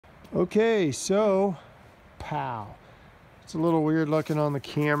Okay, so pow. It's a little weird looking on the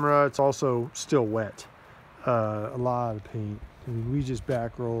camera. It's also still wet. A lot of paint. I mean, we just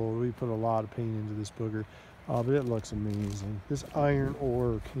back rolled. We put a lot of paint into this booger, but it looks amazing. This iron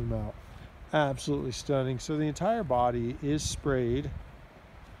ore came out absolutely stunning. So the entire body is sprayed.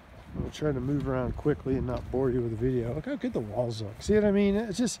 I'm trying to move around quickly and not bore you with the video. Look how good the walls look. See what I mean?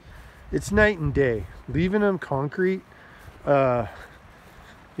 It's just, it's night and day. Leaving them concrete,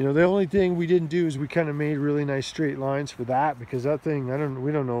 you know, the only thing we didn't do is we kind of made really nice straight lines for that, because that thing,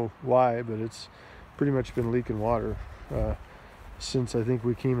 we don't know why, but it's pretty much been leaking water since I think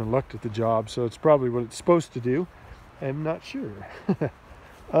we came and looked at the job. So it's probably what it's supposed to do. I'm not sure.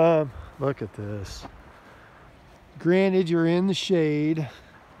 Look at this. Granted, you're in the shade,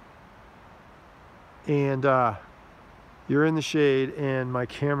 and you're in the shade, and my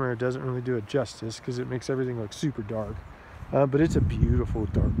camera doesn't really do it justice because it makes everything look super dark. But it's a beautiful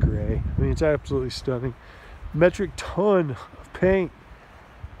dark gray. I mean, it's absolutely stunning. Metric ton of paint.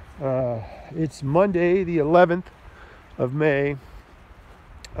 It's Monday, the 11th of May.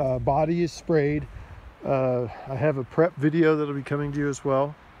 Body is sprayed. I have a prep video that'll be coming to you as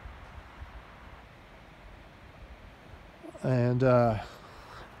well. And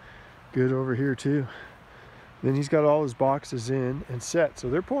good over here too. Then he's got all his boxes in and set. So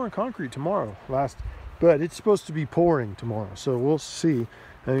they're pouring concrete tomorrow. But it's supposed to be pouring tomorrow, so we'll see.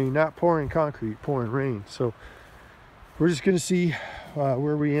 I mean, not pouring concrete, pouring rain. So we're just gonna see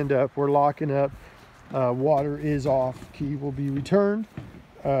where we end up. We're locking up. Water is off. Key will be returned.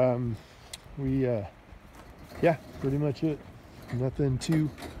 Yeah, pretty much it. Nothing too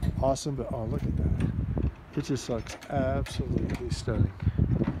awesome, but oh, look at that. It just looks absolutely stunning.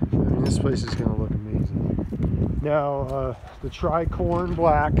 I mean, this place is gonna look amazing. Now, the tricorn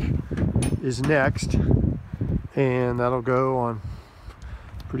black is next, and that'll go on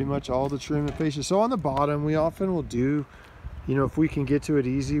pretty much all the trim and fascia. So on the bottom, we often will do, you know, if we can get to it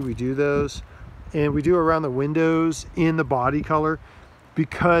easy, we do those. And we do around the windows in the body color,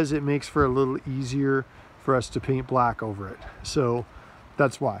 because it makes for a little easier for us to paint black over it. So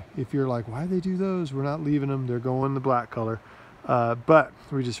that's why. If you're like, why do they do those? We're not leaving them. They're going the black color. But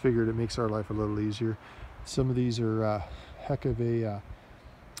we just figured it makes our life a little easier. Some of these are heck of a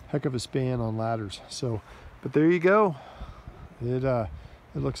span on ladders. So, but there you go. It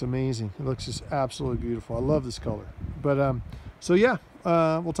looks amazing. It looks just absolutely beautiful. I love this color. But so yeah,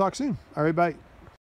 we'll talk soon. All right, bye.